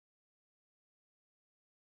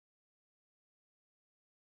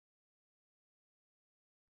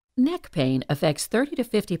Neck pain affects 30 to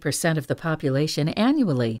 50% of the population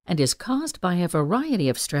annually and is caused by a variety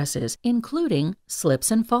of stresses, including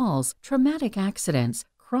slips and falls, traumatic accidents,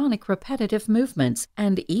 chronic repetitive movements,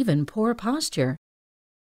 and even poor posture.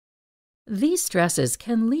 These stresses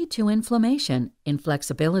can lead to inflammation,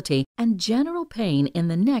 inflexibility, and general pain in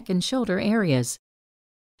the neck and shoulder areas.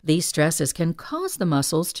 These stresses can cause the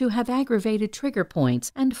muscles to have aggravated trigger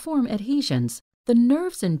points and form adhesions. The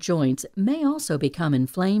nerves and joints may also become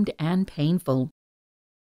inflamed and painful.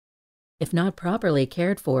 If not properly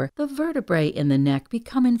cared for, the vertebrae in the neck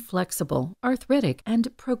become inflexible, arthritic,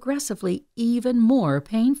 and progressively even more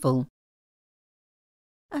painful.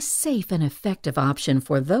 A safe and effective option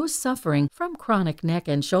for those suffering from chronic neck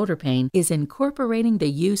and shoulder pain is incorporating the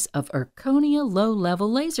use of Erchonia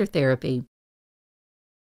low-level laser therapy.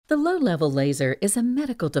 The low-level laser is a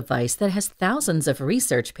medical device that has thousands of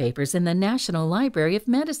research papers in the National Library of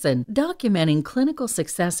Medicine documenting clinical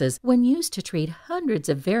successes when used to treat hundreds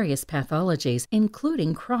of various pathologies,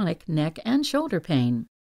 including chronic neck and shoulder pain.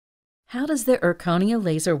 How does the Erchonia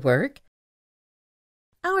laser work?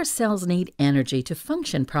 Our cells need energy to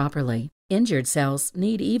function properly. Injured cells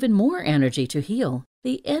need even more energy to heal.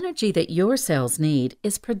 The energy that your cells need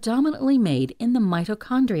is predominantly made in the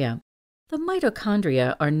mitochondria. The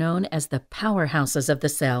mitochondria are known as the powerhouses of the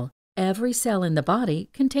cell. Every cell in the body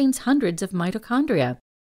contains hundreds of mitochondria,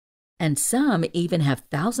 and some even have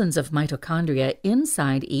thousands of mitochondria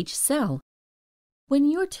inside each cell. When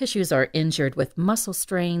your tissues are injured with muscle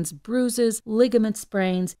strains, bruises, ligament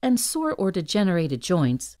sprains, and sore or degenerated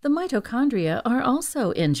joints, the mitochondria are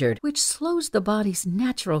also injured, which slows the body's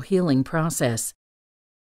natural healing process.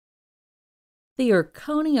 The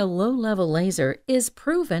Erchonia low-level laser is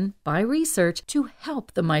proven by research to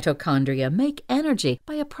help the mitochondria make energy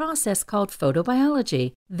by a process called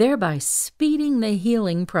photobiology, thereby speeding the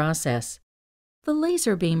healing process. The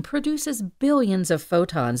laser beam produces billions of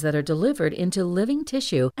photons that are delivered into living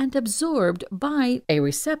tissue and absorbed by a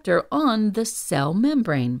receptor on the cell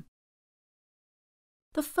membrane.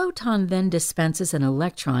 The photon then dispenses an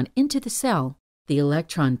electron into the cell. The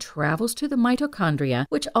electron travels to the mitochondria,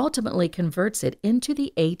 which ultimately converts it into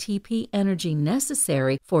the ATP energy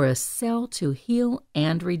necessary for a cell to heal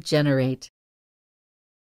and regenerate.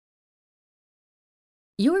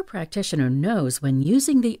 Your practitioner knows when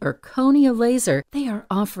using the Erchonia laser, they are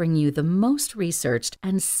offering you the most researched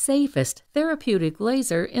and safest therapeutic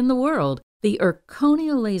laser in the world. The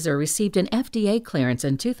Erchonia laser received an FDA clearance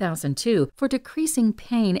in 2002 for decreasing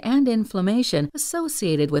pain and inflammation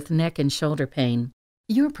associated with neck and shoulder pain.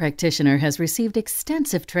 Your practitioner has received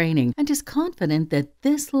extensive training and is confident that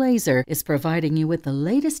this laser is providing you with the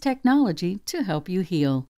latest technology to help you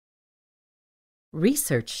heal.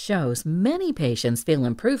 Research shows many patients feel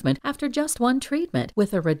improvement after just one treatment,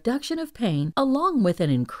 with a reduction of pain along with an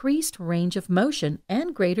increased range of motion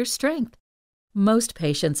and greater strength. Most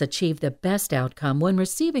patients achieve the best outcome when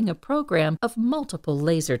receiving a program of multiple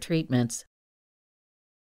laser treatments.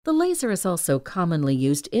 The laser is also commonly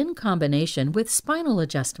used in combination with spinal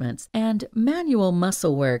adjustments and manual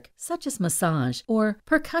muscle work, such as massage or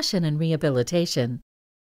percussion and rehabilitation.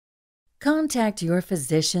 Contact your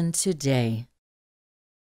physician today.